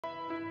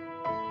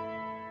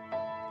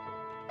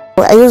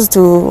I used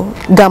to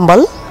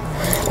gamble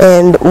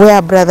and wear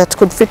a bra that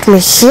could fit me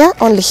here,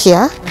 only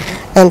here,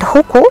 and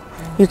huku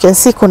you can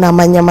see kuna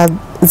manyama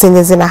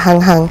zenye zina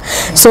hang.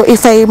 So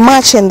if I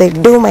march and I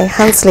do my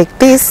hands like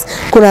this,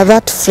 kuna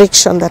that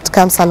friction that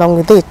comes along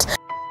with it.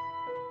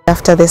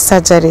 After the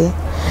surgery,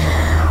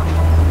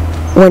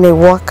 when I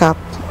woke up,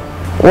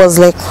 was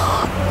like,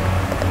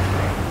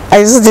 I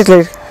just did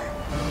like,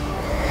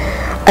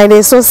 and I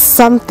saw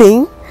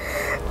something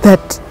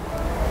that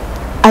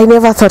I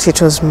never thought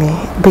it was me,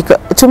 because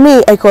to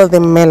me I call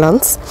them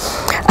melons.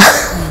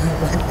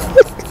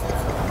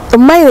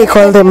 Mine I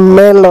call them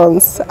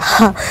melons.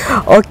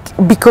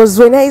 Okay, because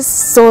when I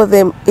saw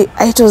them,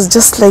 it was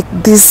just like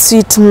these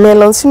sweet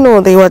melons, you know,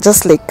 they were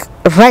just like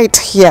right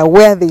here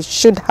where they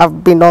should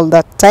have been all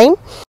that time.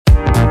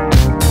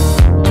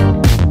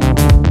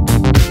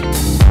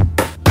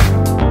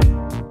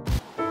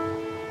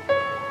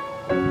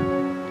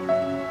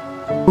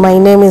 My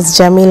name is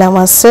Jamila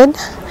Masoud.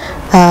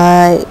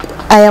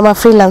 I am a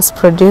freelance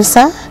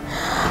producer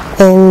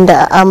and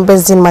I'm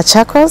based in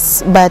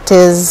Machakos, but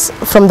is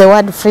from the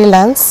word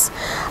freelance,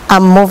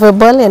 I'm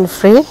movable and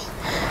free.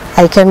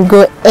 I can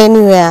go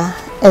anywhere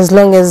as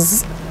long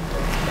as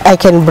I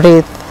can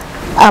breathe.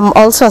 I'm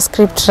also a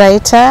script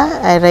writer.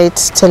 I write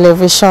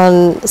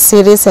television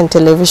series and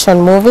television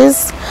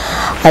movies.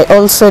 I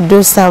also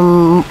do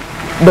some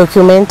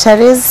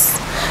documentaries.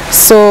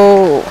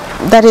 So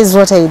that is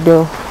what I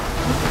do.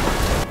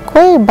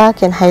 Way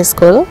back in high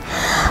school,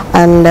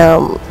 and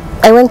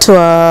I went to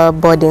a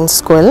boarding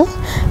school.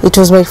 It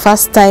was my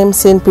first time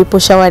seeing people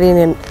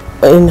showering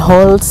in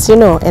halls, you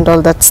know, and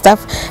all that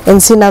stuff,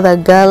 and seeing other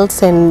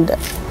girls and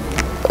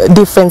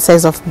different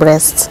size of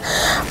breasts.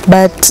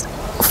 But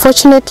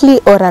fortunately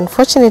or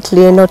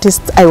unfortunately, I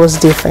noticed I was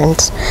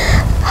different.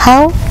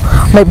 How?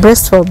 My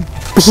breasts were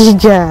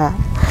bigger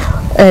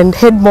and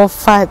had more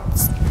fat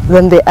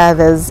than the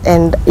others,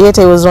 and yet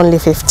I was only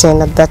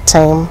 15 at that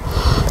time.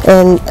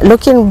 And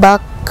looking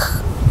back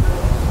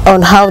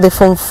on how the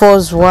Form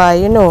 4s were,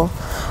 you know,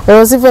 I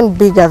was even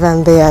bigger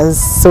than theirs.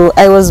 So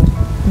I was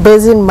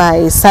basing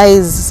my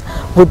size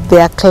with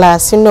their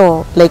class, you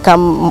know, like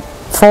I'm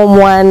Form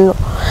 1,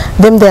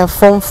 them they are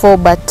Form 4,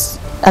 but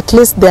at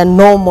least they're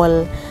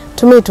normal.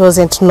 To me it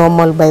wasn't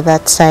normal by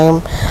that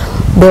time.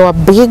 They were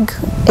big,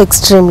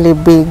 extremely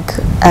big,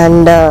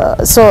 and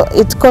so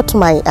it caught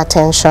my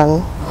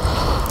attention.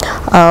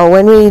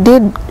 When we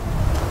did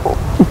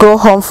go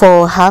home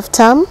for half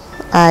term,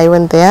 I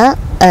went there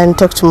and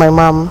talked to my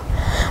mom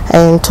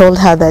and told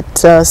her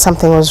that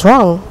something was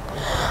wrong,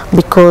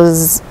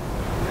 because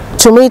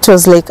to me it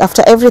was like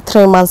after every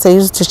 3 months I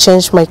used to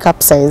change my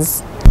cup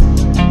size.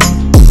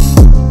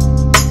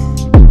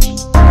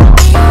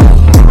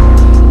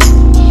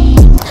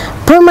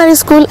 Primary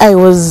school I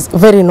was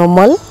very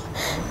normal,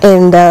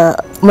 and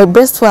my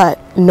breasts were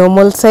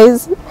normal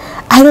size.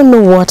 I don't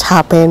know what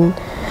happened.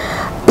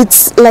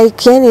 It's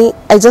like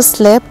I just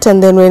slept,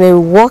 and then when I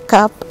woke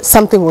up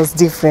something was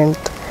different,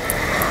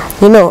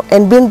 you know.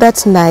 And being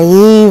that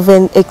naive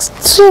and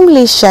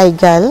extremely shy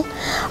girl,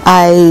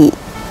 I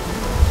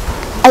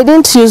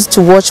didn't used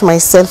to watch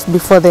myself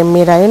before the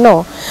mirror, you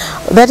know.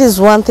 That is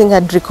one thing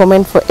I'd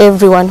recommend for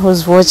everyone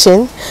who's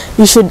watching.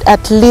 You should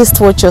at least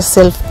watch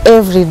yourself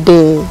every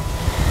day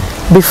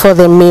before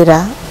the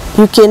mirror.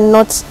 You can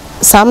notice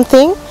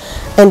something,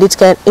 and it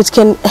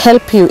can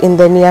help you in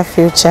the near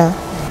future.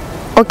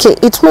 Okay,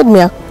 it made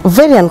me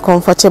very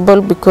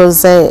uncomfortable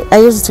because I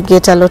used to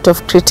get a lot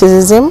of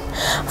criticism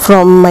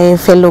from my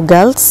fellow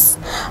girls,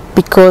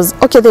 because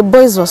okay, the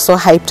boys were so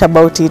hyped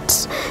about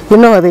it, you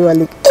know, they were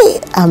like,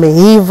 hey, I'm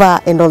a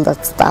Eva and all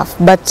that stuff,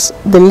 but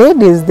the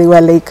ladies, they were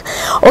like,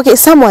 okay,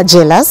 some were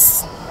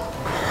jealous,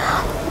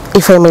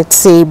 if I might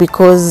say,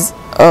 because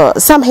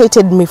some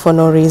hated me for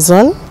no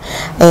reason,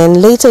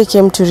 and later I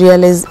came to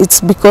realize it's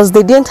because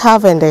they didn't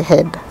have any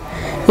head,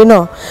 you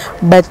know.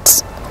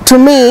 But to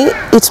me,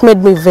 it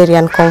made me very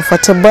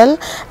uncomfortable.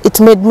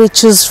 It made me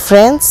choose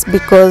friends,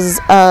 because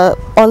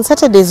on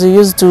Saturdays we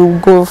used to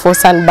go for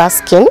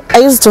sunbasking. I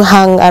used to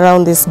hang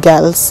around these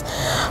girls.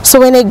 So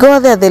when I go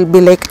there, they'll be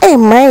like, hey,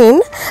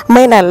 mine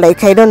are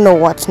like, I don't know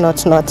what,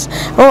 not.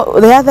 Oh,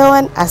 the other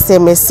one,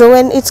 SMS. So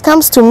when it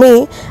comes to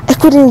me, I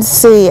couldn't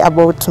say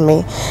about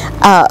me.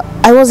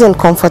 I wasn't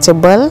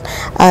comfortable,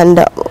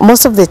 and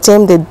most of the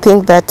time they'd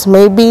think that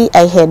maybe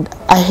I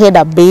had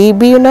a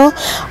baby, you know,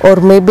 or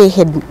maybe I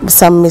had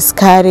some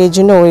miscarriage,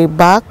 you know, way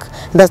back.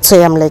 That's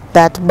why I'm like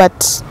that,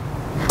 but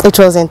it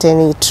wasn't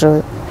any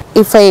true.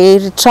 If I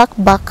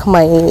retract back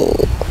my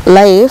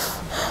life,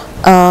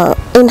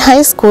 in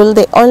high school,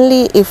 the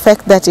only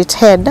effect that it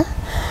had,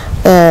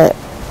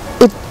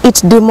 it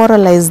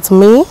demoralized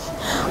me.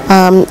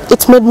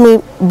 It made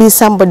me be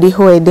somebody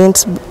who I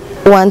didn't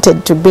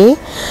wanted to be.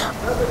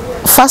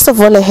 First of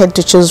all, I had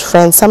to choose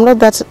friends. I'm not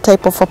that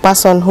type of a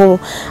person who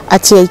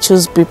actually I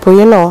choose people,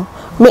 you know.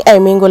 Me, I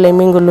mingle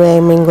where I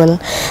mingle.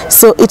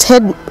 So it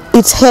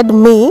had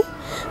me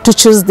to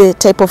choose the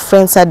type of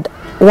friends I'd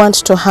want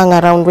to hang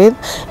around with.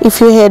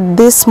 If you had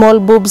these small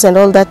boobs and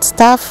all that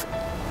stuff,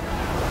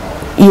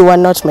 you are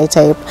not my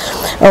type.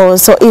 Oh,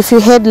 so if you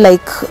had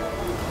like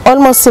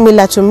almost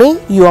similar to me,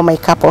 you are my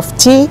cup of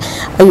tea.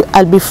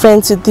 I'll be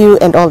friends with you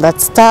and all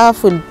that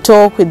stuff. We'll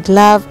talk with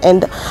love,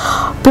 and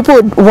people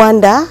would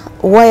wonder,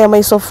 why am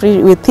I so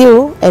free with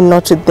you and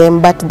not with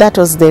them? But that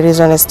was the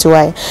reason as to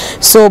why.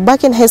 So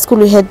back in high school,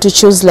 we had to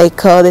choose like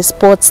the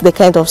sports, the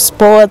kind of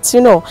sports, you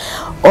know,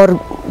 or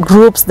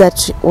groups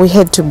that we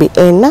had to be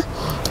in.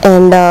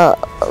 And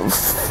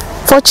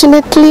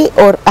fortunately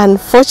or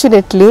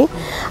unfortunately,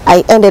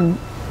 I ended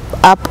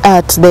up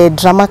at the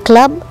drama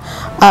club.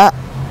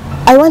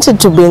 I wanted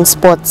to be in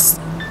sports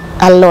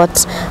a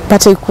lot,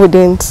 but I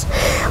couldn't.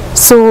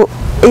 So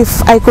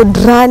if I could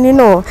run, you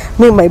know,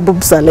 my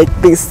boobs are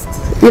like this,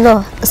 you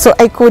know, so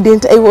I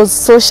couldn't. I was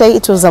so shy.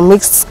 It was a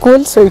mixed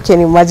school, so you can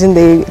imagine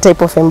the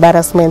type of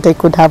embarrassment I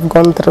could have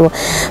gone through.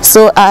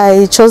 So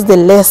I chose the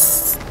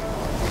less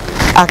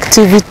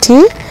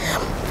activity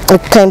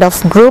kind of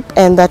group,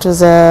 and that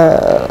was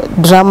a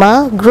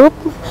drama group,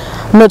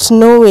 not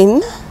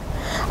knowing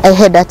I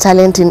had a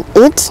talent in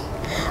it,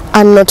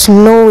 and not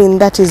knowing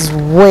that is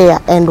where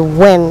and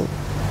when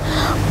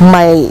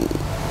my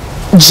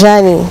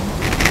journey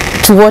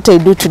to what I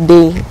do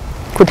today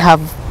could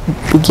have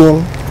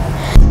begun.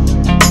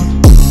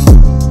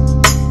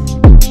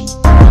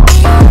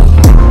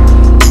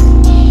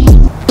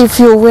 If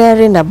you're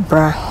wearing a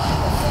bra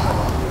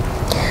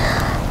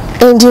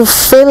and you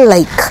feel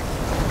like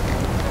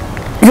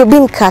you're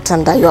being cut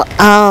under your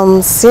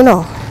arms, you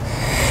know,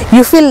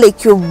 you feel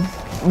like you're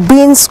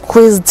being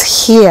squeezed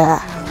here,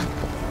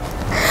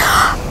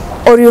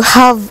 or you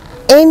have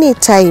any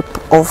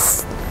type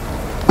of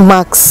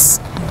marks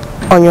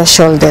on your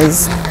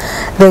shoulders,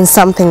 then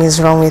something is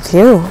wrong with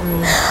you.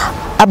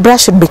 A bra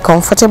should be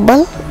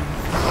comfortable,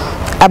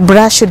 a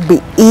bra should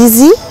be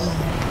easy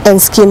and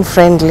skin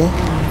friendly.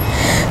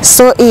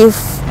 So if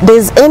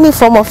there's any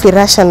form of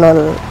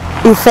irrational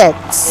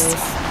effects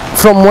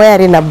from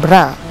wearing a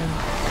bra,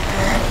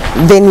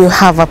 then you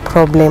have a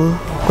problem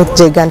with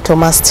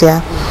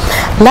gigantomastia.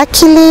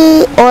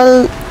 Luckily,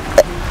 all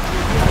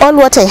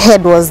what I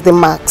had was the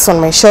marks on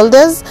my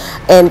shoulders.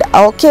 And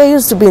okay, I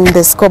used to be in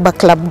the scuba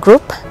club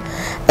group,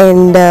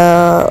 and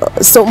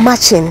so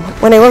marching,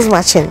 when I was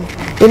marching,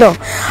 you know,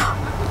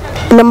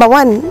 number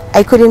one,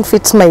 I couldn't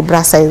fit my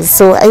bra size,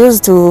 so I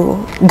used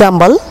to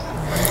gamble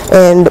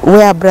and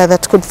wear a bra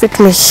that could fit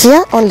me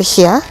here, only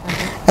here,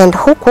 and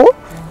huku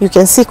you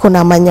can see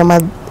kuna manyama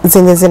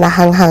zenye zina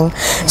hang.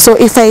 So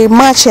if I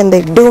march and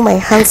I do my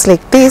hands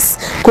like this,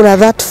 kuna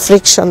that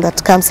friction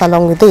that comes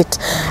along with it,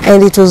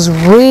 and it was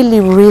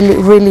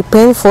really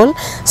painful,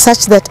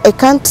 such that I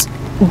can't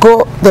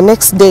go the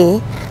next day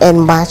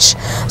and march.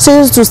 So I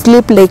used to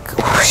sleep like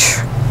whoosh,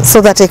 so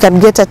that I can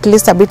get at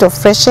least a bit of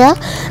fresh air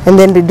and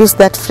then reduce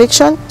that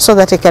friction so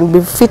that I can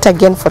be fit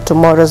again for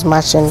tomorrow's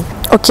marching.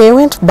 Okay, I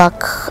went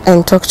back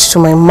and talked to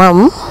my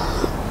mom,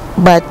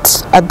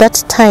 but at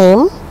that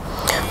time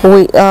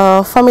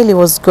family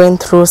was going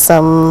through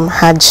some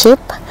hardship.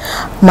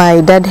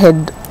 My dad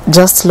had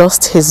just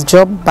lost his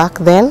job back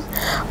then.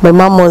 My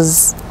mom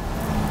was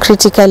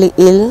critically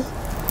ill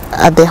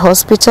at the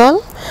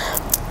hospital,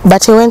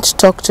 but I went to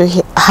talk to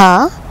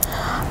her,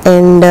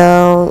 and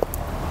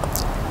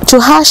to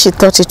her she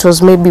thought it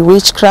was maybe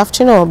witchcraft,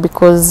 you know,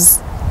 because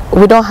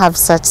we don't have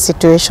such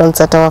situations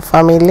at our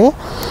family.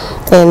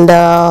 And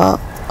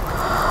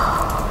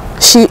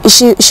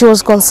she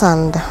was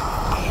concerned.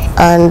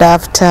 And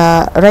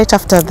right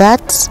after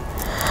that,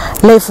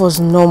 life was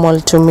normal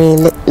to me,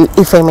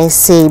 if I may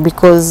say,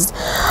 because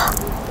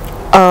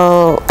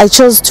I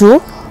chose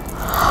to.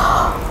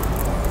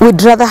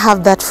 We'd rather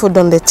have that food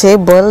on the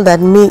table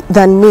than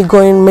me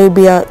going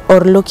maybe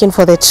or looking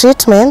for the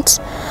treatment.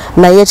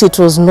 Now yet it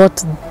was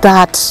not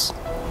that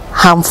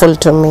harmful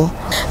to me.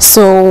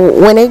 So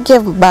when I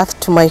gave birth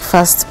to my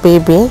first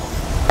baby,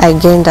 I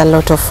gained a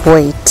lot of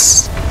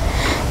weight,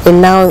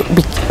 and now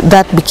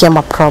that became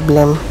a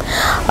problem.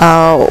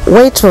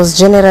 Weight was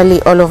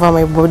generally all over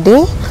my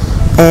body,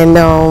 and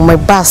my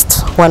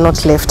bust were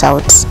not left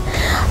out.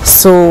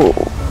 So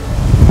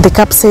the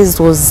cup size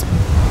was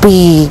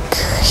big,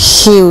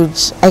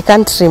 huge. I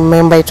can't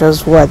remember it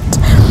was what,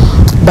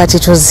 but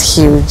it was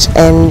huge.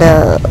 And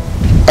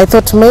I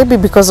thought maybe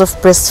because of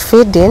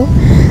breastfeeding,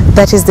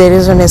 that is the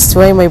reason as to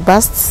why my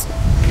busts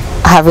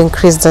have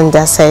increased in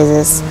their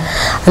sizes.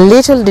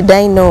 Little did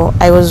I know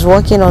I was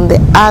walking on the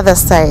other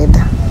side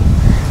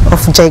of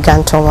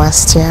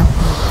gigantomastia.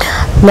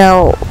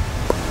 Now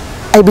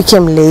I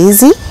became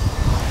lazy,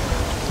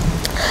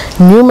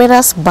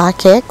 numerous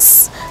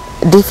backaches,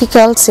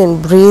 difficulty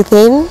in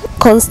breathing,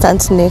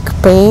 constant neck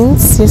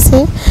pains, you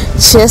see,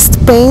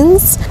 chest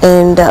pains,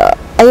 and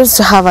I used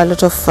to have a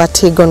lot of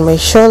fatigue on my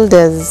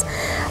shoulders,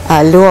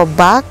 lower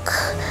back.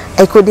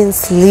 I couldn't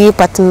sleep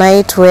at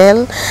night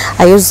well.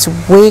 I used to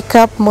wake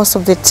up most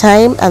of the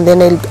time, and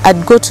then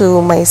I'd go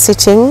to my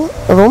sitting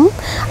room,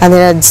 and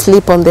then I'd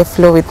sleep on the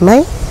floor with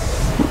my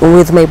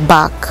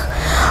back,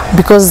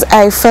 because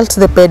I felt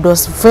the bed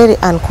was very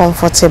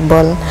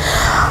uncomfortable.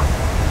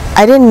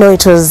 I didn't know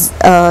it was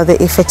the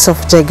effects of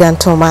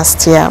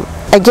gigantomastia.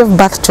 I gave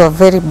birth to a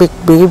very big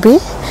baby,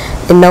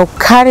 and now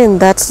carrying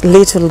that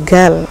little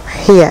girl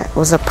here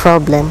was a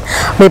problem.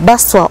 My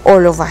breasts were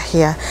all over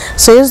here,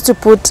 so I used to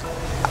put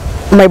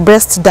my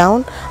breast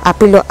down, a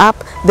pillow up,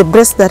 the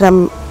breast that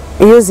I'm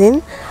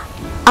using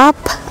up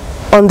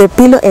on the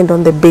pillow and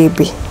on the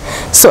baby.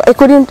 So I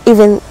couldn't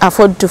even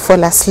afford to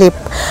fall asleep.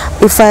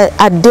 If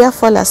I dare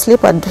fall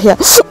asleep, I'd hear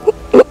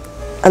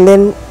and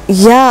then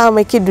yeah,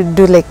 my kid would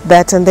do like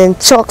that, and then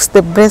chokes,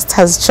 the breast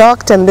has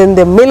choked, and then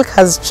the milk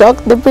has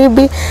choked the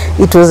baby.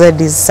 It was a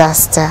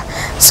disaster.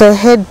 So I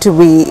had to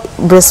be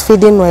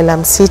breastfeeding while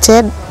I'm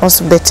seated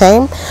most of the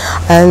time,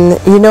 and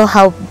you know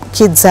how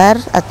kids are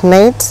at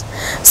night.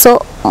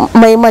 So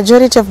my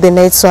majority of the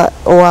nights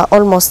were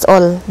almost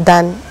all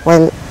done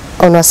while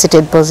on a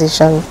seated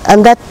position,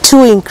 and that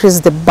too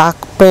increased the back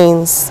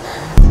pains.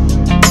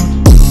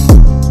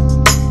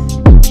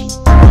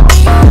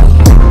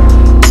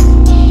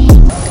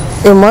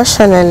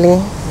 Emotionally,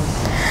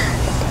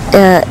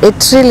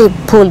 it really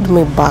pulled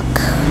me back,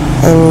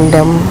 and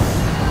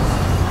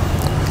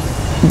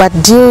but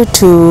due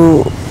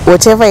to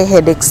whatever I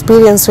had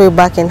experienced way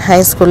back in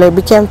high school, I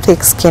became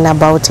thick-skinned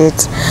about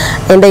it,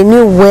 and I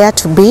knew where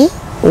to be,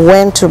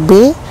 when to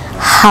be,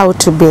 how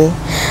to be.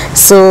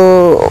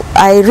 So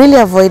I really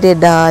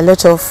avoided a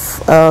lot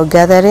of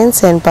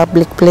gatherings and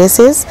public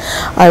places.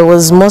 I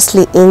was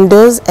mostly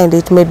indoors, and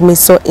it made me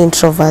so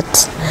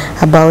introvert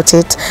about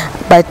it.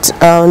 But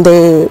on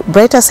the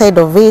brighter side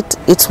of it,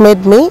 it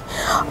made me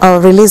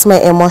release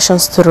my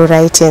emotions through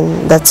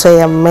writing. That's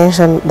why I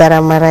mentioned that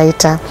I'm a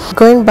writer.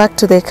 Going back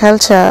to the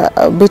culture,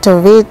 a bit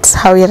of it,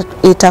 how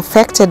it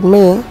affected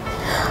me.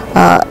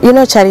 You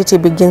know, charity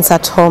begins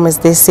at home, as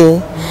they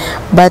say,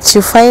 but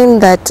you find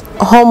that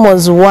home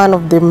was one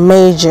of the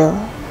major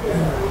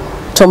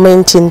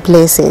tormenting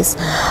places.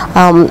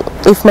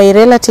 If my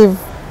relative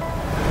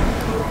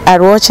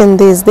are watching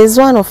this, there's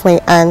one of my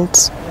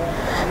aunts.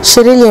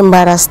 She really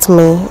embarrassed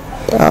me.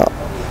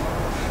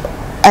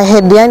 I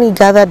had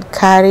gathered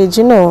courage,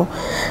 you know,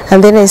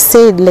 and then I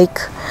said, like,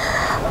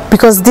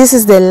 because this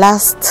is the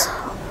last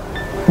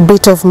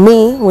bit of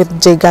me with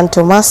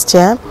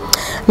Gigantomastia,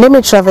 let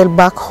me travel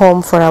back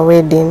home for a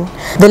wedding.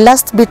 The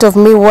last bit of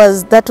me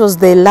was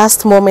the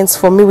last moments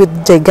for me with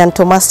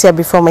Gigantomastia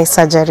before my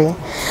surgery.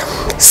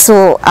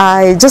 So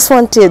I just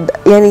wanted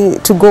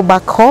to go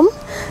back home.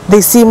 They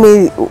see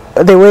me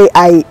the way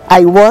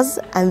I was,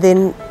 and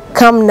then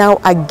come now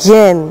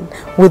again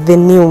with the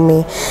new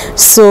me.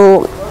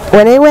 So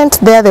when I went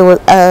there,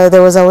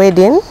 there was a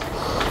wedding,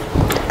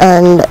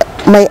 and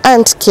my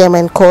aunt came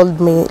and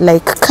called me,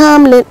 like,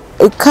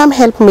 come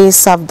help me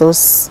serve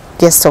those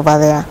guests over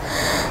there.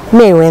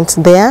 I went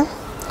there,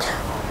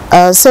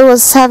 so I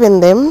was serving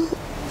them,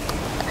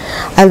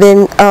 and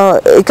then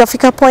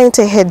ikafika point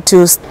I had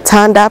to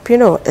stand up, you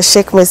know,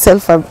 shake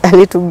myself a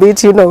little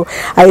bit, you know.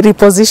 I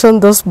repositioned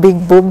those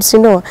big boobs, you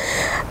know,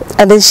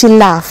 and then she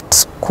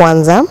laughed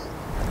kwanza,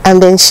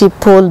 and then she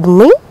pulled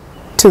me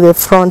to the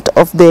front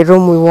of the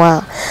room we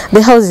were.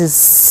 The house is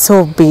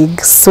so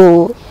big,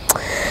 so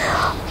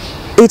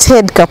it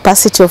had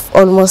capacity of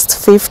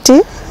almost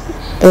 50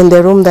 in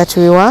the room that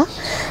we were.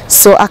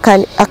 So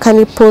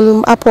akani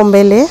pull hapo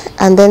mbele,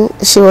 and then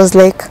she was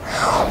like,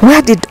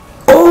 where did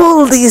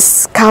all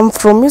this come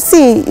from? You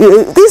see,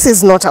 this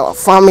is not our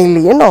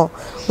family, you know.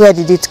 Where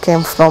did it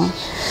come from?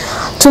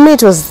 To me,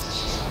 it was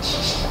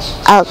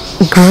a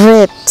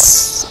great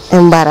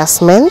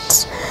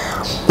embarrassment,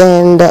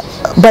 and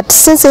but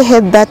since I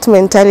had that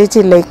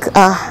mentality, like,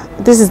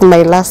 this is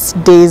my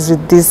last days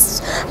with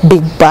this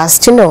big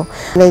bust, you know,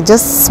 and I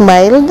just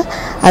smiled,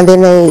 and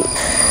then I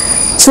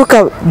took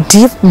a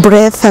deep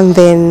breath, and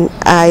then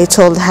I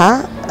told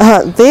her,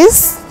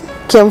 this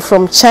came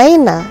from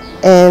China,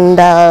 and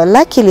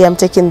luckily I'm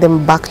taking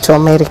them back to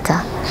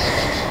America.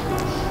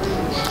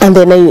 And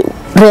then I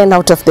ran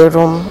out of the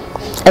room.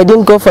 I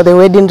didn't go for the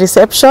wedding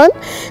reception.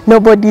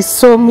 Nobody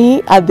saw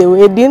me at the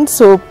wedding.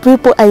 So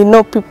I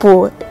know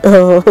people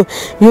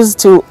used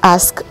to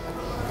ask,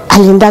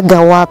 Alinda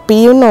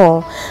Gawapi, you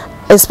know,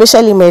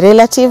 especially my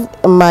relative,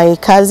 my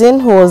cousin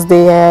who was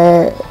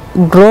the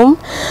groom.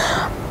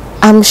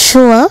 I'm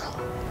sure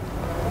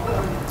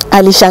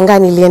alishanga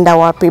nilienda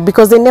wapi,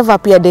 because they never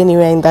appeared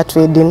anywhere in that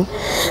wedding.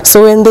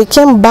 So when they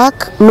came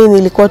back, mi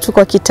nilikuwa tu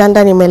kwa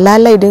kitanda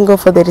nimelala. I didn't go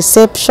for the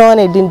reception.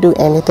 I didn't do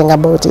anything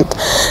about it.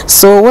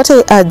 So what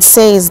I'd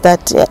say is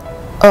that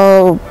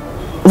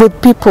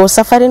with people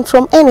suffering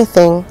from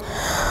anything,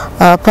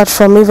 apart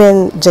from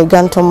even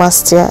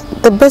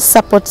Gigantomastia, the best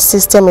support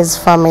system is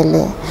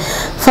family.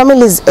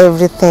 Family is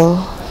everything.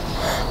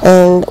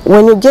 And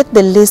when you get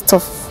the list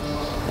of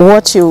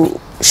what you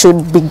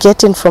should be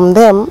getting from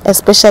them,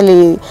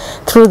 especially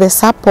through the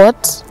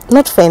support,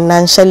 not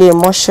financially,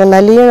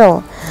 emotionally, you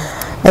know,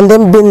 and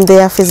then being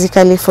there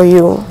physically for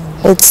you,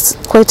 it's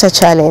quite a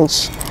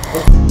challenge.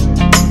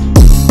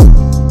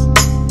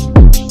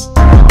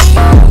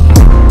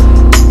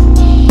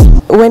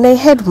 When I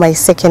had my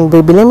second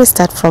baby, let me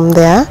start from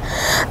there.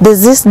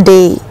 There's this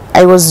day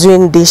I was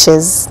doing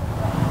dishes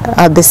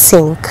at the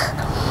sink,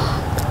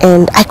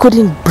 and I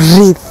couldn't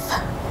breathe.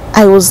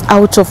 I was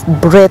out of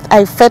breath.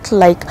 I felt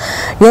like,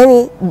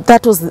 yani,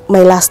 that was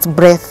my last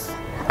breath.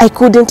 I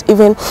couldn't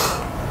even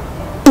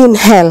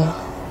inhale,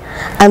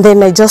 and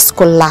then I just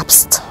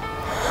collapsed.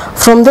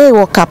 From there I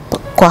woke up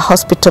kwa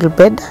hospital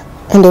bed,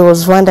 and I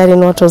was wondering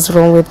what was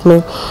wrong with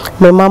me.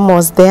 My mom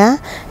was there,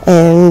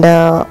 and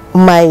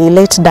my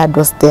late dad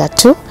was there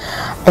too,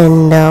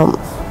 and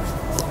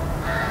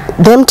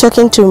them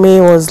talking to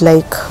me was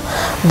like,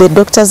 the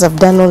doctors have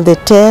done all the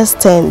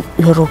tests and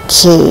you're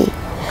okay,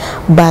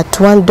 but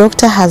one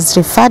doctor has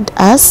referred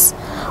us.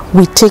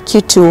 We take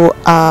you to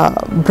a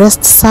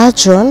breast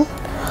surgeon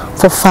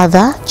for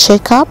further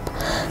checkup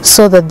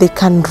so that they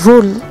can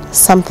rule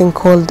something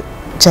called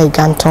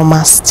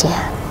Gigantomastia.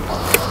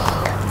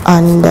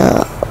 And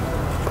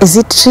is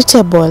it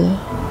treatable?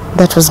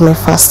 That was my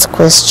first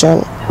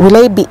question. Will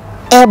I be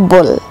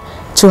able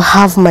to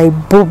have my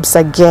boobs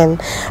again?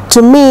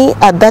 To me,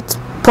 at that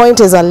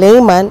point as a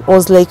layman,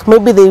 was like,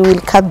 maybe they will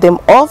cut them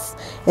off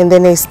and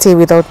then I stay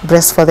without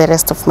breasts for the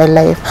rest of my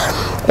life.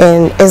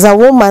 And as a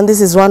woman,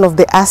 this is one of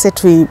the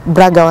assets we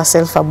brag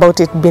ourselves about,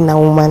 it being a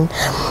woman.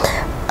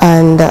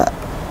 And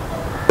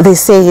they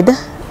said,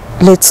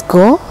 let's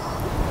go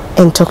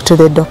and talk to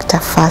the doctor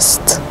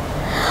first.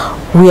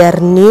 We are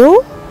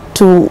new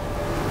to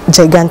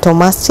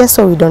Gigantomastia,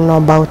 so we don't know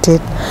about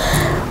it.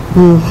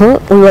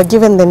 We were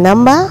given the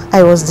number.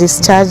 I was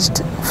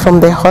discharged from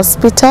the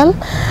hospital,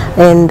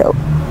 and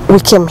we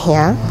came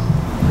here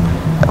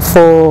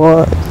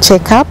for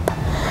checkup,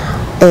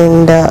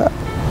 and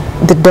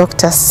the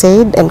doctor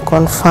said and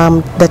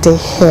confirmed that I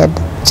had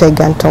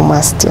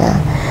Gigantomastia,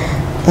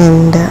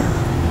 and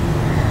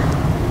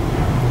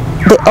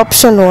the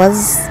option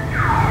was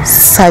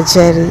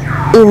surgery,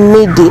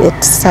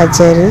 immediate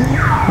surgery,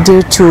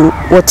 due to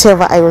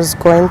whatever I was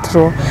going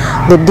through,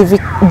 the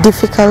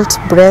difficult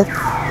breath,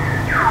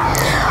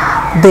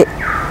 the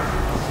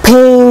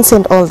pains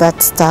and all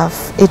that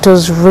stuff. It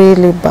was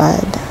really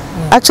bad.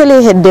 Actually,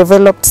 I had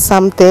developed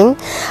something.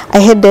 I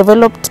had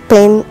developed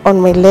pain on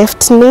my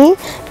left knee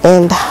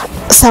and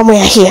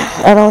somewhere here,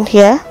 around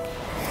here.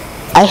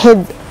 I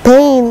had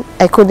pain.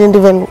 I couldn't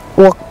even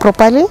walk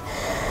properly.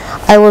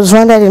 I was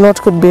wondering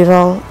what could be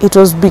wrong. It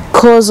was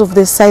because of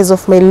the size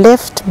of my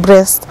left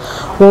breast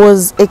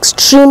was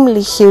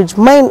extremely huge.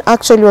 Mine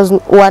actually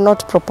were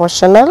not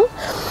proportional.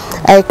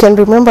 I can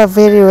remember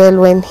very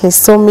well when he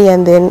saw me,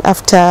 and then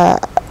after,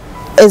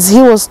 as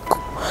he was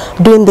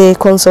doing the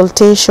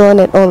consultation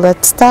and all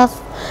that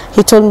stuff,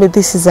 he told me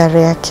this is a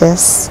rare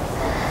case.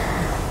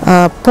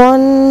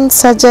 Upon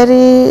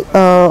surgery,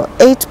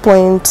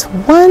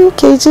 8.1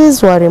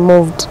 kgs were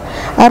removed,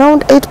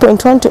 around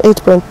 8.1 to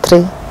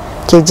 8.3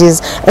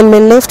 kgs, and my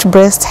left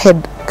breast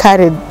had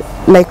carried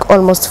like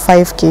almost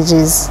 5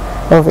 kgs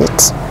of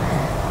it.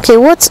 Okay,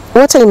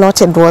 what I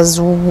noted was,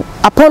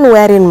 upon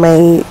wearing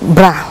my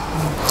bra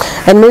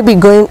and maybe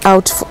going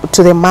out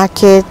to the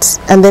market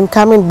and then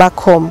coming back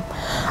home,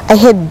 I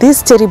had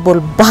these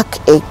terrible back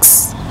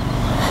aches.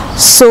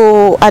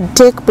 So I'd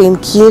take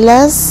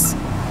painkillers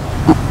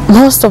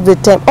most of the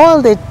time.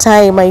 All the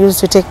time I used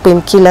to take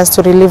painkillers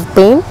to relieve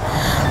pain.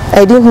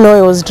 I didn't know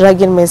I was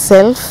dragging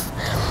myself.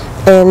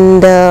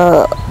 And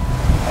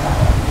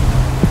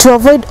to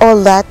avoid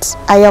all that,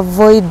 I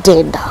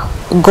avoided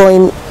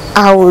going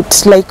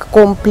out like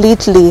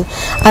completely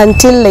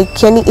until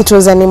like it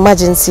was an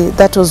emergency.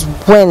 That was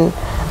when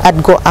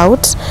I'd go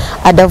out.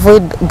 I'd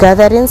avoid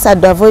gatherings.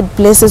 I'd avoid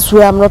places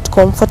where I'm not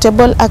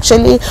comfortable.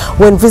 Actually,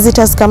 when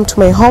visitors come to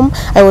my home,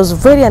 I was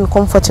very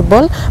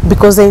uncomfortable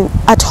because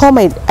at home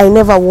I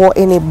never wore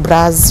any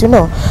bras, you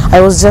know.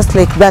 I was just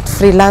like that,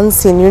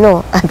 freelancing, you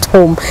know, at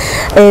home.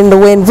 And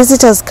when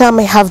visitors come,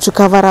 I have to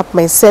cover up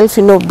myself,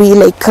 you know, be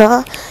like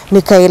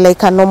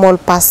a normal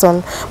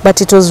person.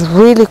 But it was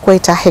really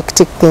quite a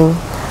hectic thing.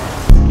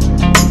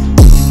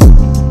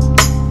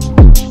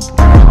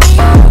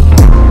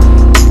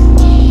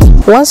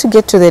 Once you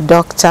get to the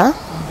doctor,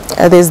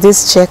 there's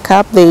this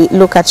checkup. They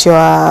look at your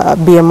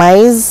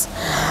BMIs,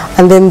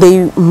 and then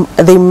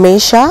they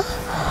measure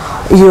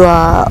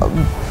your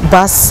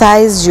bust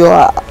size,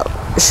 your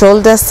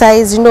shoulder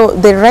size, you know,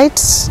 the right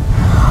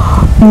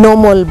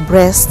normal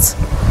breast.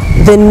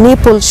 The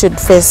nipple should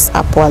face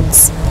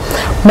upwards.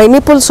 My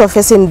nipples were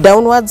facing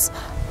downwards.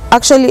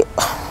 Actually,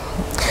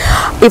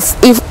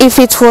 if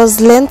it was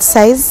length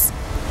size,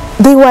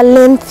 they were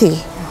lengthy,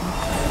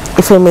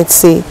 if I may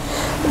say.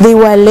 They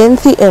were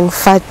lengthy and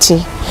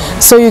fatty,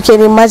 so you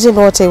can imagine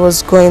what I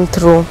was going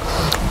through.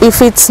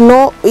 If it's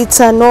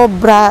a no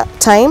bra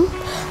time,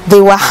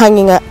 they were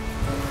hanging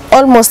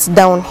almost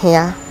down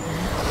here,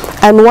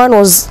 and one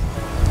was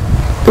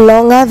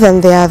longer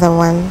than the other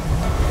one.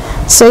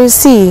 So you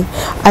see,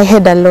 I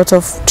had a lot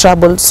of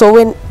trouble. So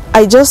when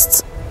I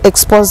just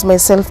exposed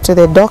myself to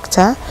the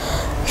doctor,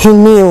 he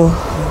knew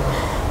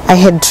I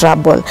had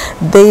trouble.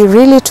 They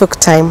really took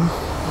time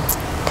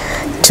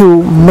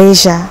to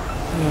measure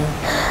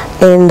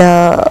and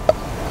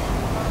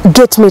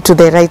get me to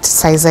the right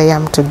size I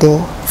am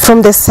today.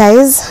 From the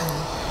size,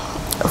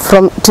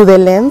 to the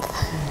length,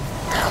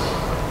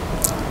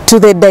 to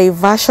the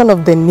diversion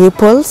of the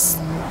nipples,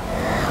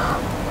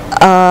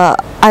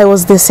 I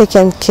was the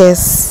second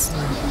case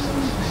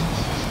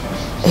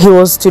he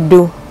was to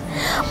do,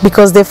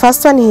 because the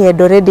first one he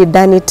had already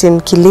done it in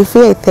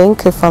Kilifi, I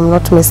think, if I'm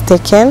not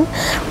mistaken.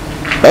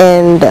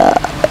 And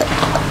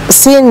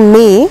seeing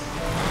me,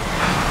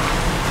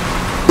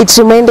 it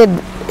reminded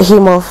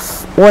him of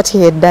what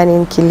he had done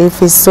in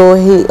Kilifi, so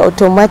he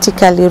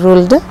automatically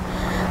ruled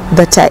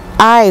that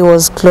I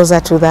was closer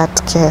to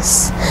that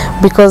case,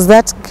 because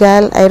that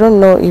girl, I don't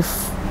know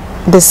if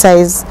the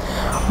size,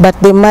 but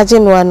the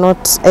margin were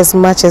not as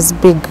much as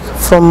big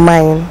from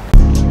mine.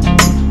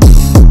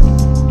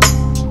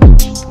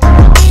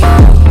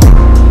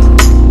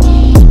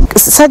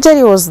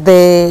 Surgery was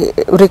the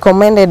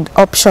recommended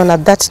option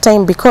at that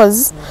time,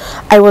 because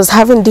I was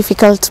having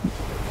difficulty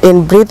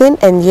in breathing,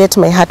 and yet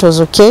my heart was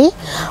okay,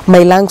 my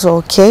lungs were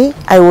okay,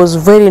 I was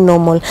very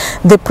normal.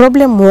 The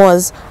problem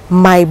was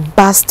my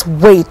burst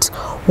weight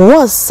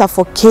was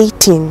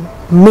suffocating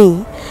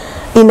me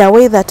in a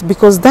way that,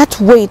 because that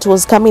weight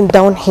was coming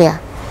down here,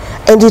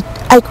 and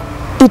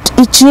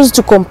it used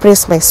to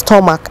compress my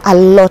stomach a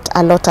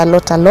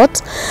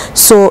lot,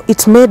 so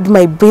it made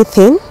my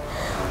breathing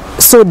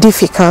so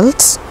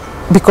difficult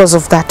because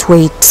of that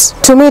weight.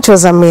 To me, it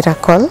was a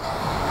miracle.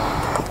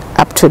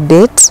 Up to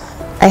date,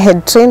 I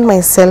had trained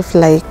myself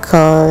like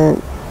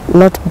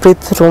not breathe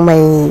through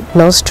my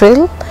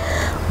nostril.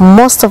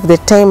 Most of the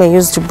time I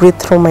used to breathe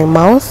through my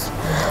mouth.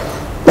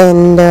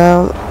 And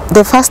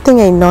the first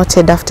thing I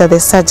noted after the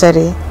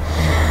surgery,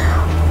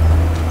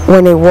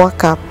 when I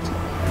woke up,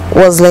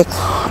 was like,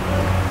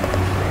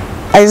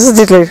 I just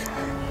did like,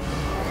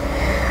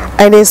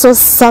 and I saw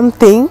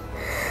something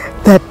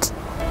that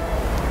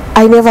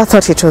I never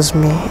thought it was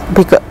me,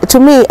 because to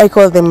me, I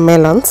call them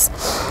melons.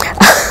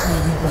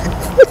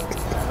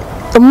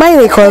 Mine,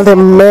 I call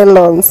them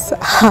melons.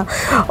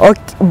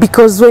 Okay,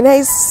 because when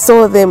I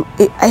saw them,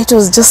 it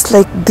was just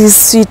like these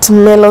sweet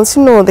melons,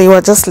 you know, they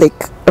were just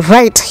like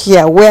right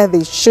here where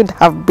they should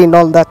have been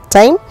all that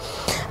time.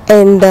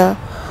 And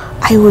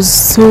I was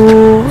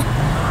so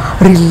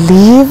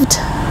relieved.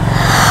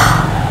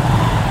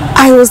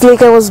 I was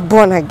like I was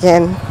born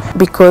again,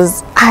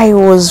 because I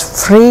was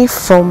free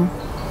from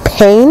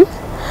pain.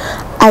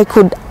 I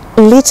could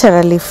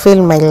literally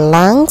feel my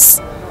lungs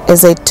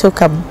as I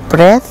took a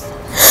breath.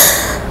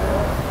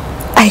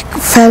 I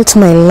felt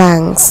my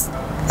lungs.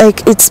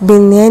 Like, it's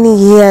been many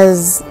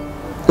years,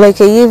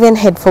 like I even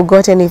had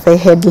forgotten if I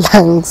had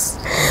lungs,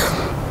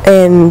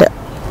 and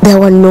there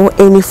were no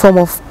any form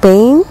of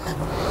pain.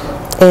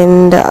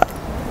 And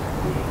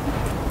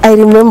I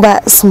remember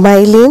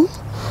smiling,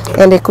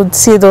 and I could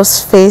see those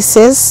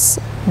faces,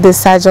 the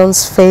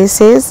surgeons'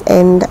 faces,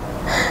 and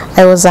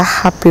I was a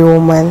happy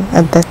woman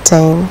at that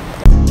time.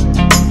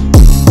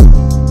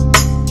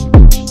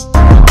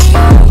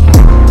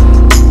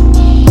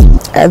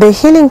 The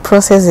healing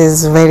process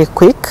is very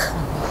quick.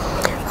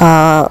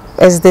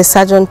 As the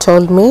surgeon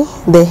told me,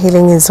 the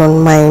healing is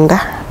on mind.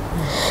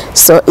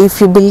 So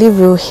if you believe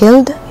you're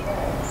healed,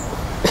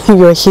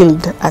 you're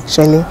healed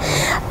actually.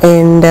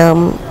 And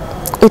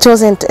it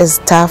wasn't as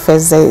tough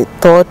as I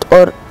thought,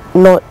 or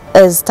not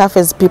as tough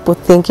as people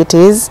think it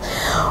is.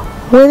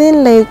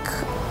 Within like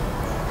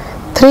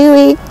 3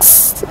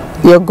 weeks,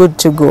 you're good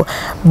to go.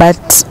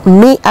 But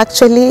me,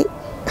 actually,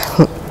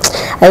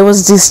 I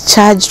was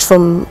discharged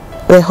from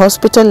the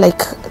hospital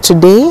like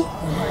today.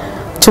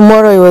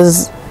 Tomorrow I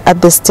was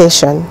at the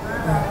station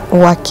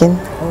working.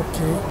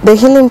 Okay. The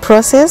healing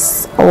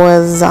process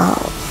was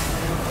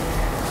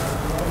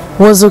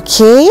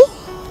okay,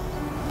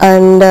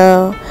 and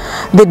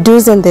the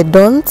do's and the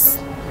don'ts.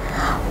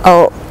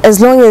 As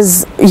long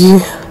as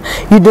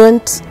you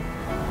don't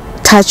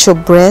touch your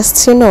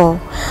breasts, you know,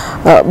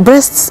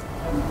 breasts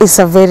is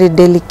a very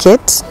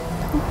delicate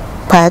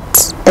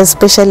part,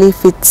 especially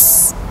if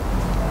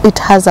it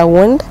has a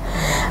wound,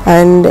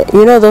 and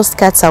you know those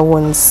cuts are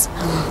wounds.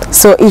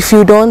 So if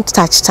you don't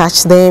touch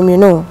them, you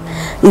know,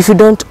 if you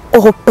don't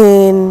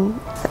open,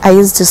 I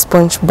used to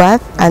sponge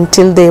bath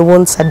until the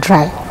wounds are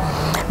dry,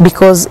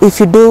 because if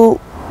you do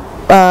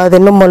the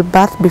normal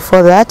bath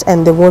before that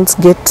and the wounds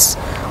get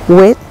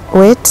wet,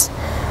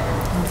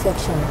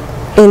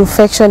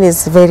 infection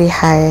is very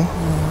high.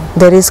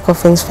 The risk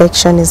of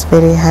infection is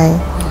very high.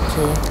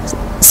 Okay.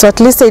 So at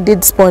least I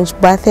did sponge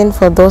bathing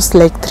for those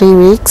like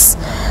 3 weeks,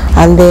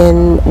 and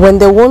then when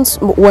the wounds,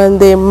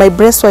 my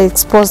breasts were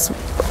exposed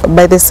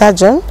by the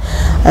surgeon,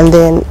 and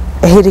then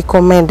he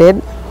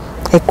recommended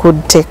I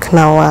could take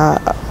now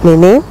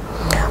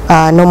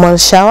a normal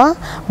shower,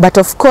 but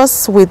of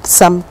course with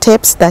some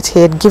tapes that he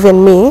had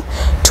given me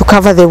to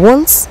cover the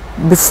wounds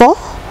before.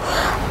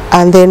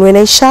 And then when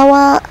I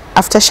shower,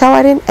 after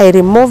showering, I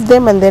remove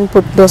them and then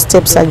put those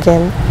tapes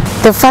again.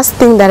 The first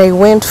thing that I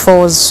went for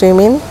was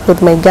swimming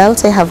with my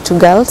girls. I have 2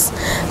 girls,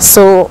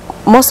 so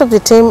most of the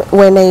time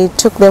when I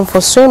took them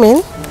for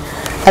swimming,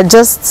 I'd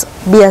just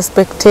be a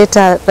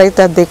spectator right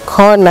at the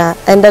corner,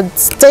 and I'd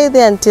stay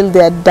there until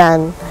they're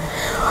done.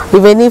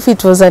 Even if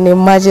it was an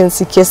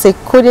emergency case, I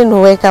couldn't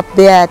wake up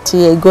there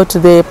till I go to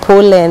the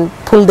pool and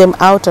pull them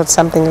out or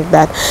something like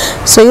that.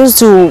 So I used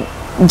to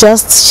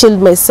just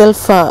shield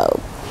myself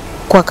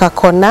kwa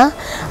kakona,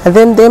 and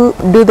then them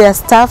do their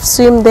stuff,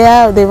 swim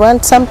there. They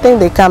want something,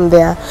 they come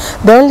there.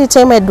 The only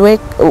time I'd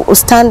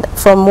stand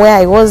from where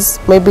I was,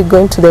 maybe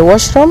going to the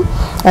washroom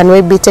and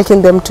maybe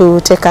taking them to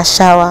take a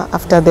shower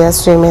after their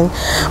swimming.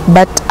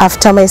 But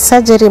after my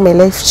surgery, my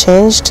life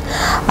changed.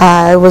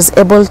 I was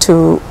able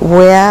to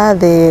wear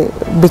the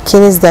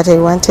bikinis that I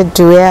wanted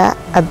to wear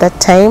at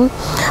that time,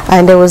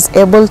 and I was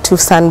able to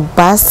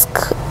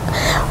sunbask,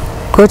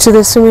 go to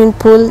the swimming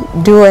pool,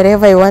 do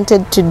whatever I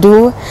wanted to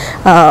do.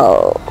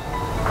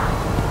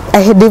 I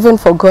had even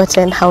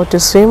forgotten how to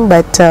swim,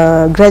 but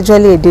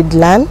gradually I did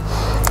learn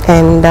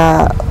and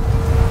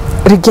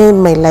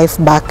regain my life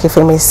back, if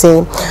I may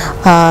say.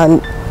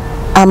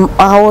 I'm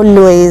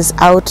always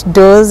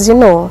outdoors, you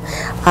know.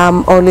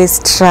 I'm always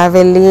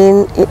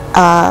traveling,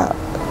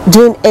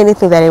 doing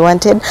anything that I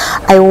wanted.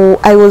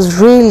 I was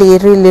really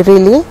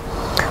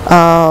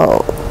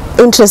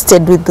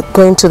interested with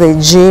going to the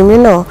gym, you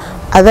know.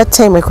 At that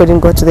time I couldn't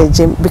go to the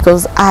gym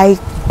because I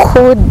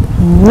could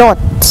not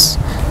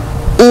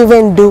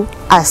even do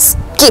a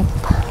skip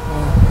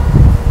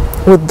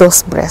with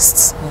those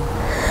breasts.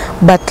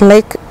 But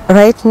like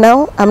right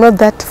now, I'm not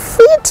that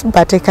fit,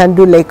 but I can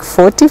do like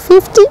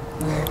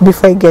 40-50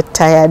 before I get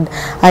tired,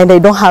 and I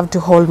don't have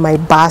to hold my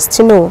bust,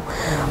 you know.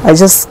 I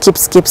just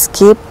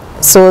skip.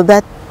 So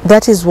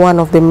that is one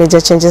of the major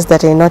changes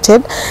that I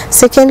noted.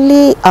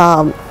 Secondly,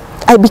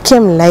 I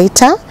became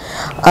lighter.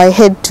 I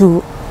had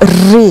to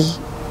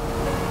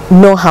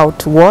know how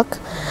to walk.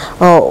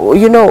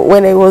 You know,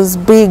 when I was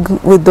big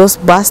with those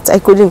busts, I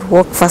couldn't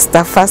walk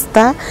faster,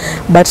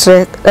 but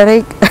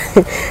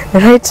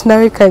right now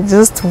I can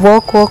just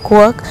walk.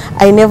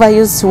 I never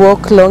used to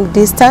walk long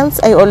distance.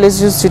 I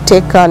always used to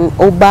take an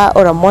Uber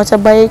or a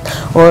motorbike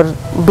or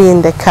be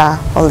in the car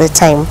all the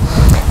time.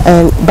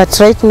 But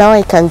right now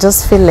I can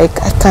just feel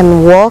like I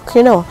can walk,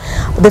 you know.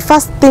 The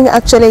first thing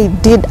actually I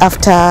did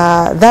after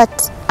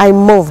that, I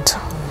moved.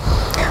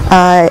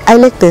 I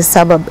like the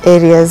suburb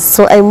areas,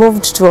 so I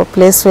moved to a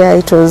place where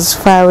it was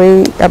far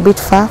away, a bit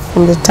far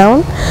from the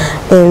town,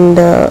 and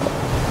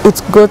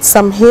it got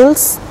some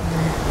hills,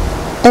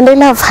 and I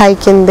love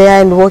hiking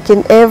there and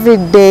walking every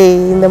day,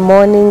 in the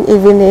morning,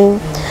 evening.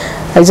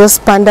 I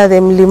just panda the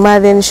mlima,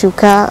 then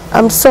shuka.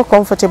 I'm so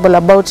comfortable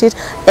about it,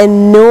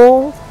 and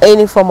no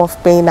any form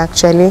of pain,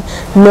 actually,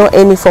 no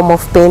any form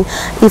of pain.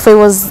 If I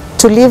was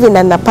to live in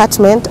an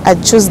apartment,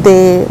 I'd choose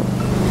the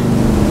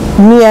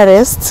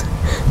nearest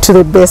to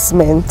the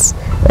basement.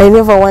 I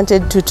never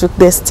wanted to take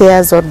the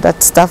stairs or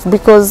that stuff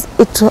because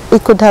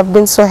it could have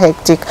been so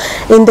hectic.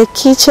 In the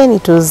kitchen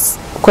it was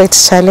quite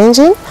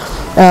challenging.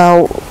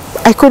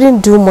 I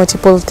couldn't do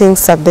multiple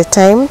things at the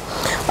time,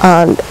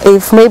 and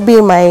if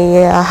maybe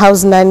my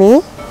house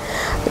nanny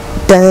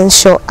doesn't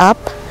show up,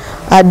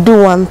 I'd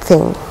do one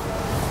thing.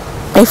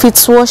 If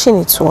it's washing,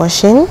 it's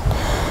washing.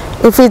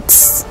 If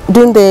it's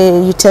doing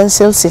the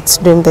utensils, it's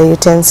doing the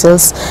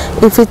utensils.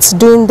 If it's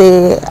doing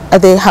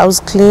the house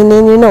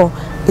cleaning, you know,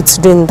 it's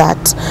doing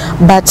that.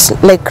 But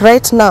like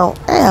right now,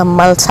 I am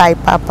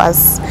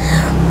multi-purpose.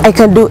 I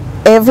can do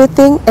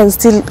everything and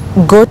still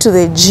go to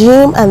the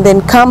gym and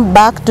then come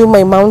back, do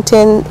my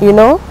mountain, you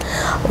know,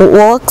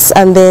 walks,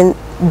 and then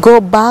go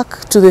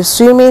back to the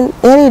swimming,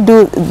 and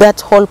do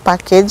that whole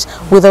package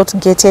without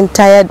getting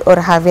tired or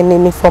having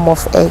any form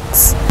of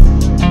aches.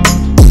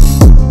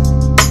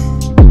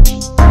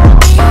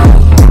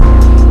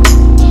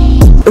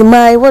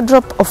 My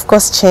wardrobe, of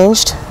course,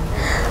 changed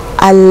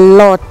a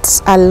lot,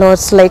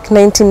 like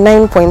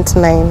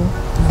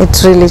 99.9.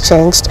 It really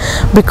changed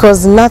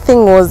because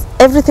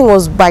everything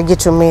was baggy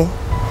to me.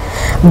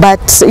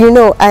 But you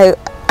know, I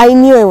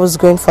knew I was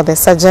going for the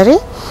surgery,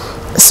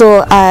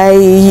 so I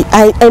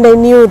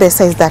knew the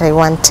size that I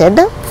wanted,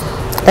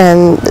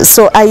 and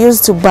so I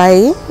used to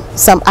buy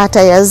some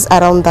attires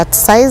around that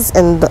size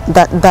and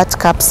that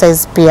cup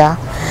size pair.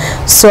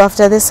 So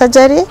after the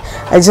surgery,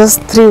 I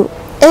just threw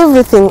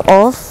everything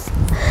off,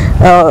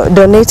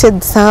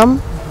 donated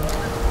some,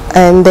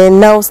 and then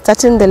now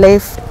starting the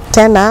life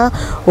tenor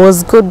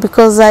was good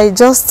because I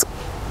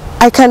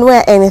can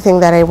wear anything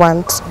that I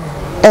want,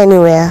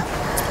 anywhere.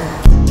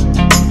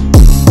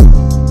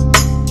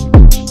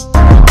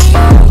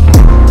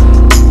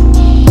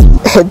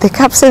 The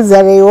cup size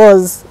that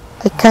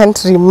I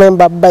can't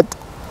remember, but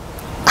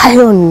I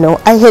don't know.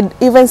 I had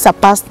even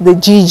surpassed the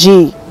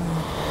GG.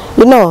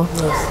 You know,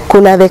 yes.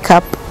 Kuna the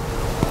cup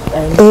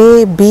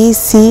A, B,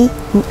 C,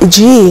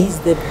 G. Is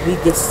the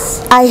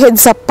biggest. I had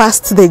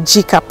surpassed the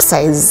G cup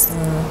size.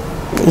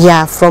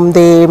 Yeah, from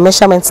the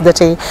measurements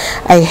that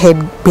I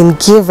had been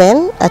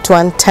given at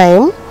one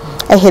time,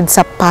 I had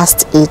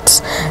surpassed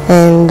it.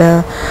 And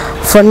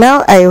for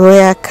now, I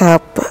wear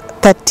cup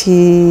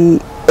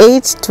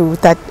 38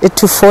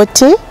 to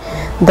 40.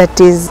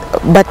 That is,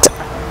 but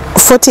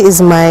 40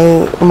 is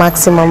my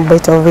maximum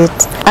weight of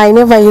it. I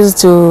never used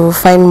to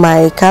find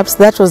my cups.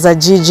 That was a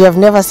GG. I've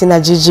never seen a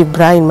GG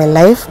bra in my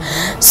life.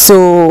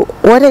 So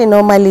what I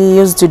normally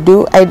used to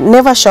do, I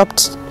never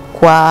shopped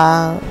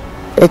kwa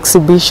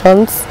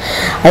exhibitions.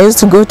 I used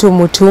to go to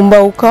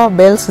Mutumba uko,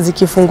 belts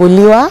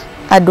zikifunguliwa,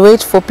 I'd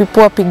wait for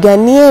people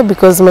wapiganie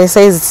because my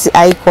size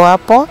haiko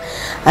hapo,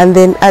 and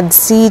then I'd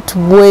sit,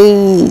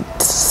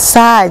 wait,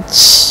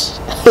 search,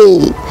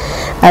 hey,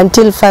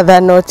 until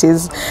further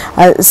notice.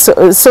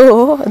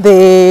 So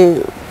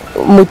the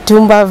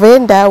Mutumba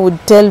vendor would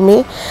tell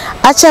me,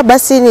 acha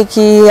basi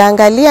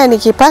nikiangalia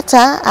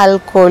nikipata I'll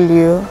call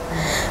you.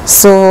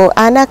 So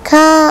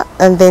anaka,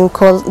 and then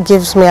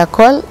gives me a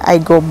call. I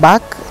go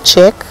back,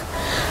 check.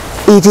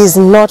 It is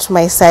not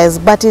my size,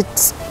 but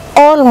it's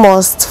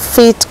almost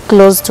fit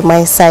close to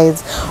my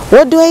size.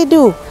 What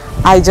do?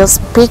 I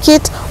just pick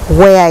it,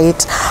 wear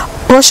it.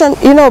 Portion,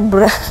 you know,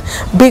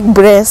 big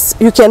breasts,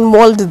 you can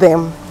mold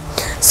them.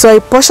 So I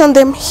portion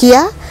them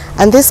here,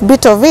 and this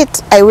bit of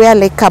it I wear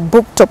like a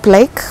boob top,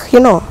 like, you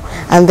know,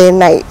 and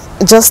then I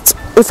just,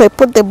 if I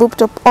put the boob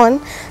top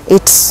on,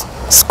 it's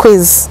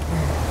squeeze.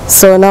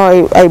 So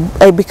now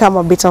I become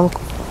a bit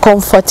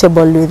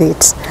uncomfortable with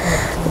it.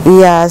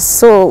 Yeah,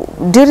 so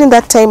during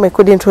that time I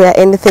couldn't wear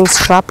anything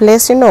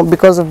strapless, you know,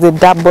 because of the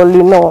double,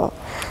 you know,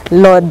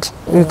 load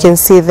you can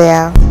see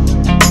there.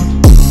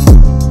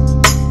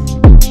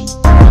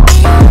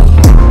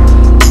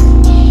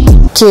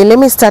 Okay, let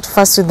me start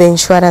first with the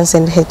insurance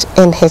and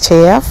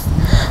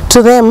NHIF.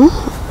 To them,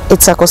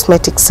 it's a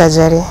cosmetic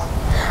surgery,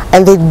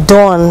 and they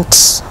don't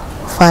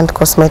fund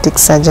cosmetic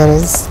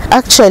surgeries.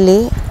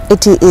 Actually,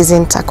 it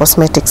isn't a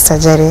cosmetic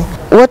surgery.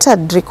 What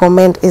I'd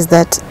recommend is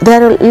that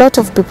there are a lot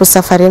of people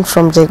suffering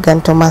from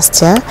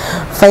gigantomastia.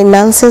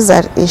 Finances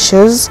are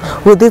issues.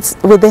 With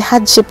the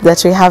hardship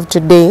that we have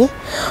today,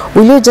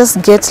 will you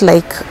just get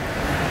like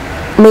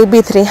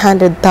maybe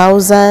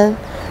 300,000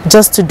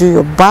 just to do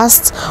your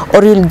bust,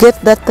 or you'll get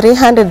that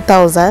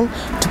 300,000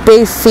 to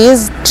pay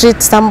fees,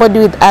 treat somebody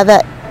with other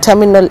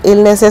terminal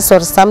illnesses or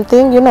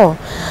something, you know?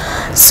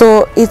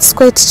 So it's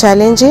quite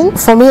challenging.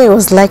 For me, I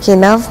was lucky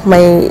enough,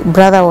 my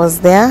brother was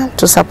there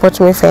to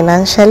support me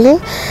financially,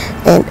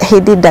 and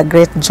he did a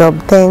great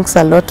job. Thanks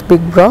a lot,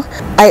 big bro.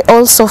 I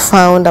also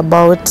found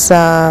about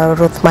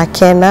Ruth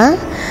McKenna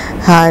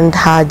and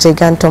her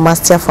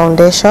Gigantomastia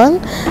Foundation.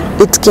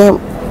 It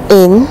came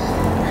in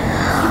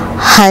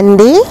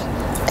handy,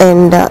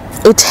 and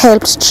it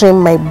helped trim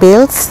my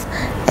bills,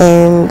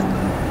 and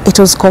it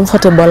was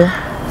comfortable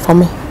for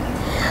me,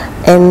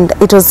 and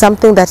it was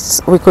something that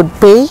we could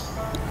pay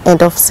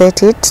and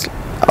offset it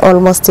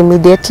almost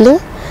immediately,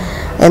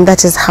 and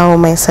that is how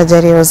my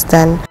surgery was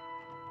done.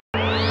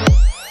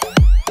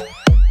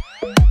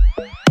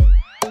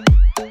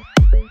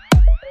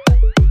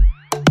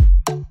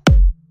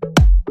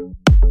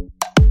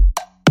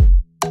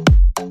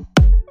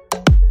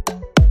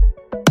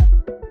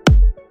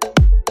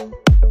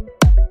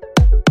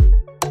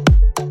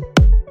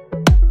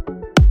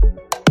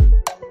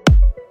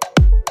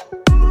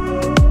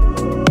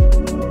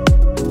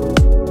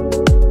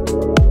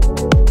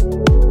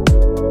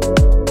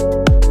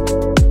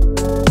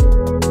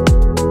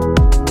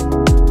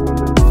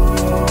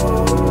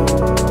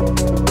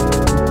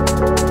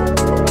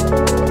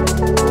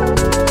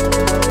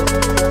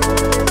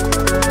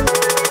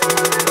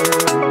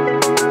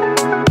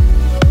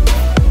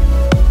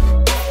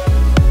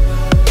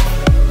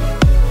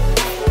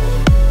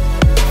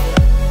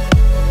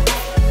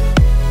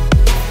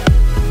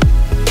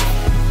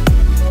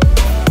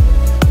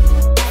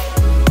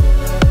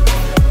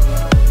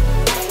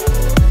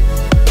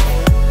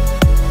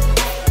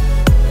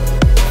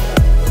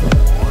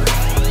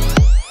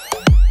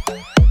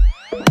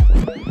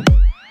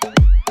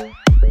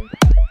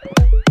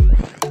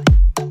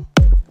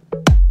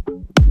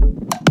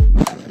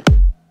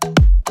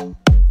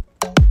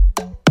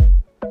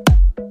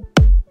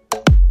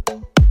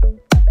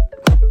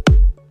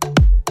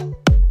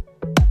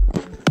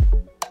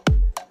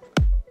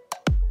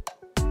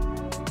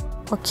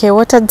 Okay,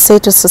 what I'd say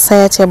to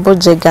society about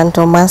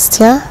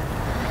gigantomastia: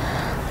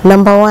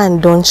 number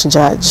one, don't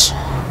judge,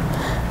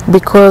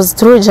 because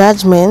through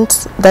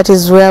judgment, that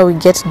is where we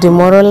get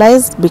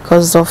demoralized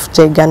because of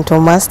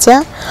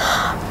gigantomastia.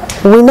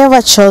 We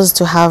never chose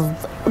to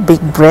have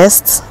big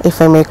breasts,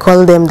 if I may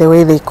call them the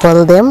way they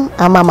call them,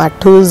 ama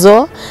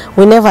matuzo.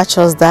 We never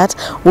chose that.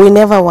 We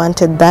never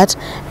wanted that.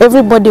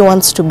 Everybody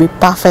wants to be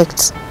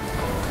perfect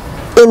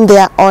in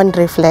their own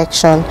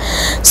reflection.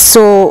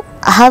 So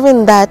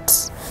having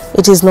that,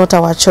 it is not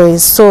our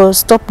choice. So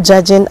stop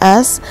judging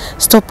us,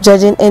 stop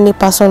judging any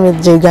person with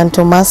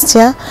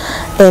gigantomastia,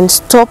 and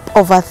stop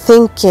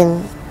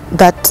overthinking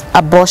that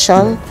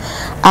abortion,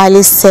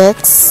 early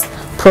sex,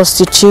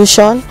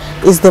 prostitution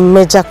is the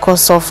major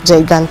cause of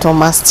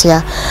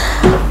gigantomastia.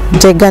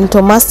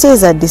 Gigantomastia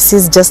is a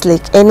disease just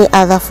like any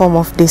other form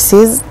of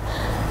disease,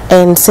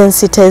 and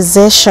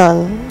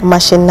sensitization,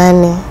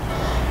 mashinani,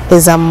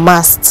 is a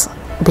must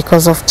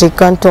because of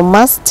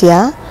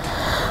gigantomastia,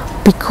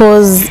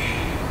 because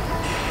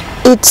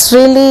it's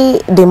really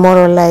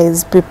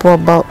demoralized people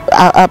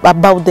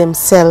about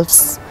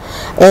themselves,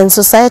 and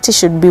society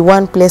should be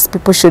one place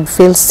people should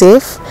feel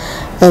safe,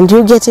 and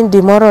you getting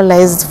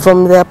demoralized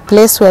from the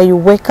place where you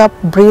wake up,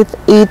 breathe,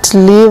 eat,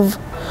 live,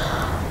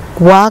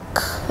 work,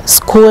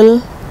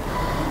 school.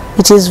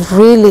 It is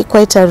really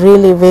quite a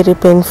really very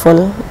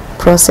painful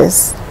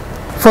process.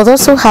 For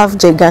those who have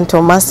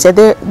gigantomastia,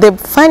 the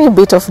funny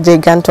bit of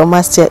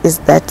gigantomastia is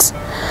that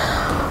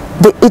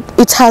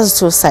it has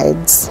two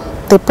sides,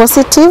 the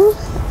positive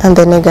and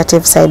the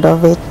negative side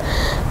of it.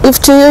 If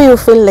to you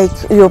feel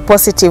like you're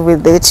positive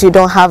with it, you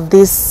don't have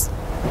this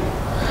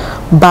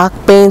back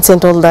pains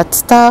and all that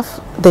stuff,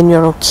 then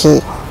you're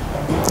okay,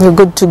 you're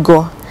good to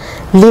go.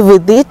 Live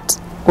with it.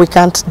 We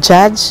can't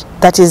judge.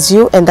 That is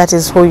you, and that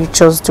is who you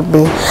chose to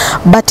be.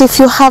 But if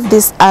you have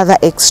this other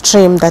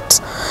extreme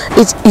that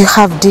you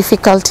have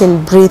difficulty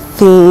in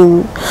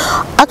breathing,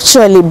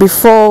 actually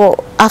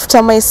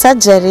after my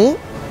surgery,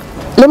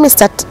 let me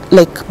start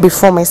like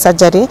before my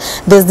surgery,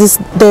 there's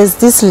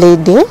this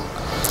lady.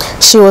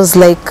 She was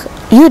like,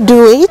 you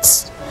do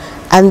it,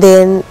 and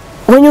then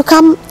when you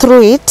come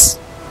through it,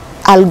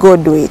 I'll go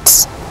do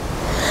it.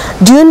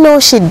 Do you know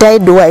she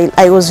died while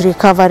I was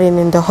recovering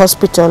in the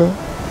hospital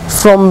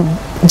from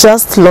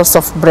just loss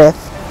of breath?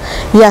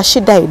 Yeah, she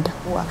died.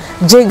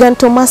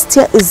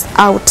 Gigantomastia is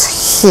out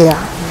here.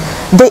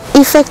 The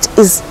effect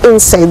is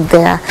inside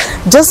there.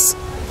 Just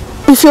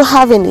if you're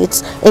having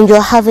it and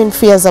you're having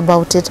fears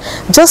about it,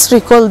 just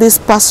recall this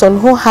person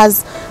who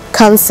has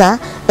cancer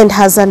and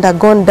has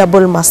undergone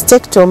double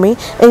mastectomy,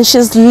 and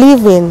she's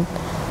living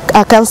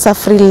a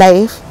cancer-free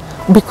life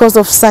because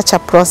of such a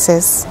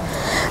process.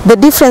 The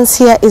difference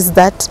here is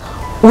that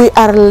we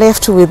are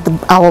left with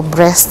our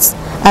breasts,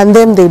 and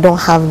then they don't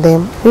have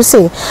them. You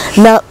see,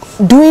 now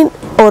doing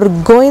or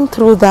going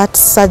through that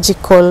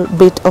surgical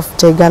bit of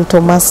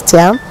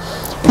gigantomastia,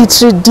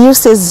 it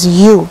reduces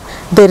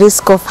the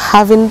risk of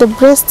having the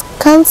breast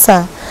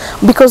cancer,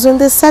 because when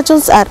the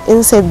surgeons are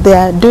inside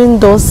there doing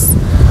those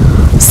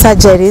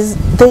surgeries,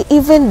 they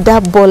even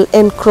double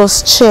and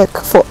cross-check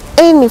for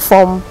any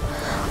form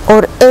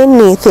or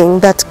anything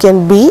that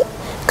can be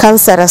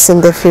cancerous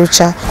in the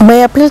future. My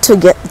appeal to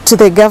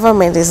the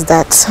government is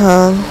that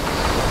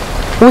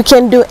we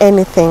can do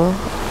anything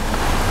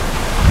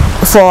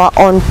for our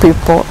own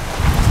people.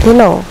 You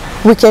know,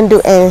 we can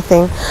do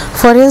anything.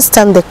 For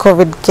instance, the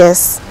COVID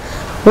case.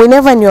 We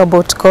never knew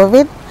about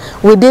COVID.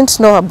 We didn't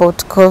know about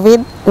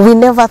COVID. We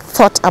never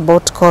thought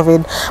about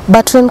COVID.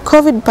 But when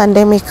COVID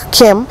pandemic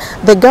came,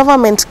 the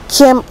government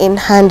came in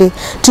handy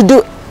to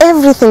do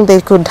everything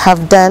they could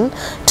have done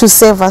to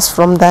save us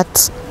from that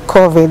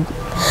COVID.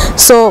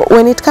 So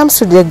when it comes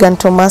to the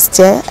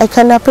gigantomastia, I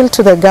can appeal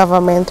to the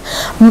government.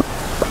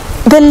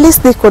 The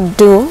least they could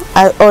do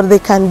or they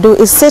can do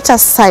is set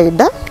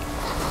aside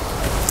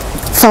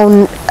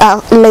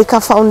like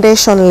a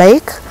foundation,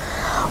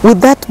 with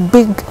that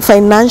big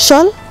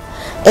financial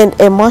and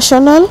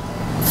emotional,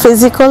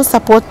 physical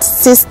support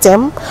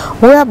system,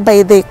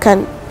 whereby they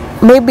can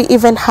maybe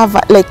even have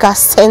like a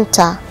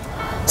center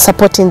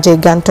supporting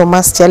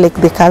gigantomastia, like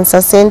the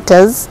cancer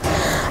centers,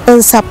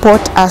 and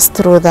support us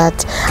through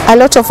that. A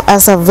lot of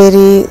us are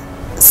very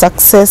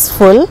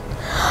successful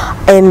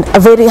and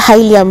very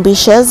highly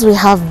ambitious. We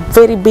have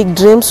very big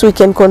dreams. We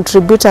can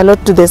contribute a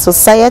lot to the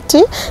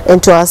society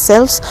and to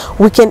ourselves.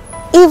 We can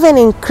even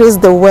increase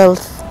the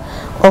wealth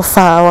of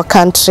our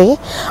country,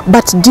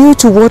 but due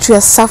to what we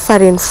are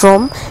suffering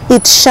from,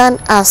 it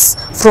shuns us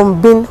from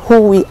being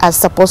who we are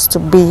supposed to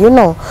be. You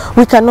know,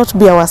 we cannot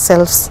be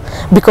ourselves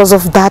because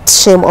of that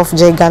shame of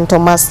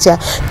gigantomastia.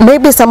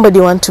 Maybe somebody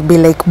want to be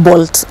like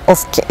Bolt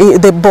of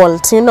the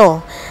Bolt, you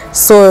know.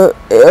 So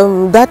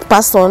that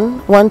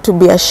person want to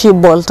be a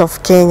she-Bolt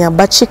of Kenya,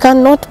 but she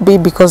cannot be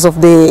because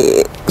of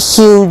the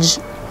huge,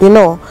 you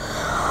know,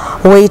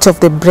 weight of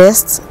the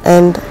breast,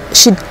 and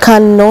she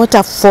cannot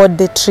afford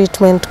the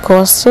treatment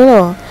cost, you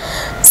know.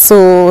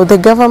 So the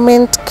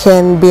government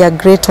can be a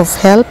great of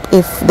help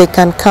if they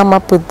can come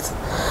up with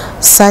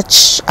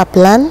such a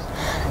plan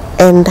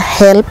and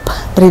help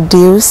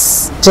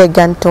reduce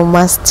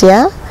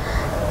gigantomastia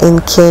in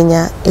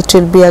Kenya. It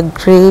will be a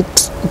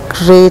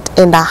great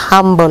and a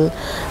humble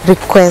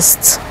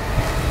request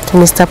to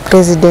Mr.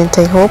 President,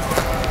 I hope,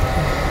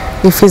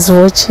 if he's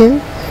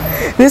watching.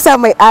 These are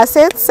my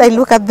assets. I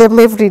look at them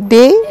every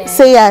day.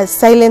 Say a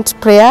silent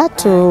prayer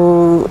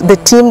to the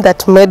team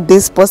that made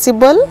this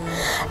possible,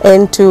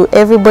 and to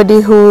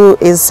everybody who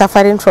is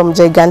suffering from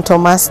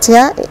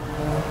gigantomastia.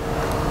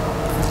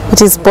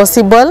 It is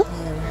possible.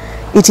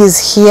 It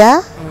is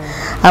here.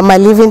 I'm a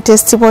living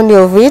testimony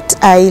of it.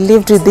 I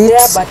lived with it.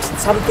 But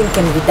something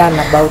can be done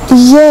about it.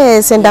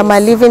 Yes, and I'm a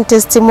living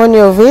testimony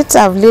of it.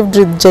 I've lived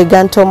with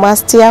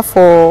gigantomastia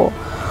for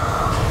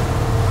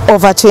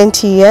over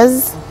 20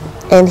 years.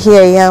 And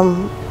here I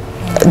am,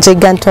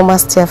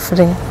 gigantomastia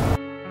free.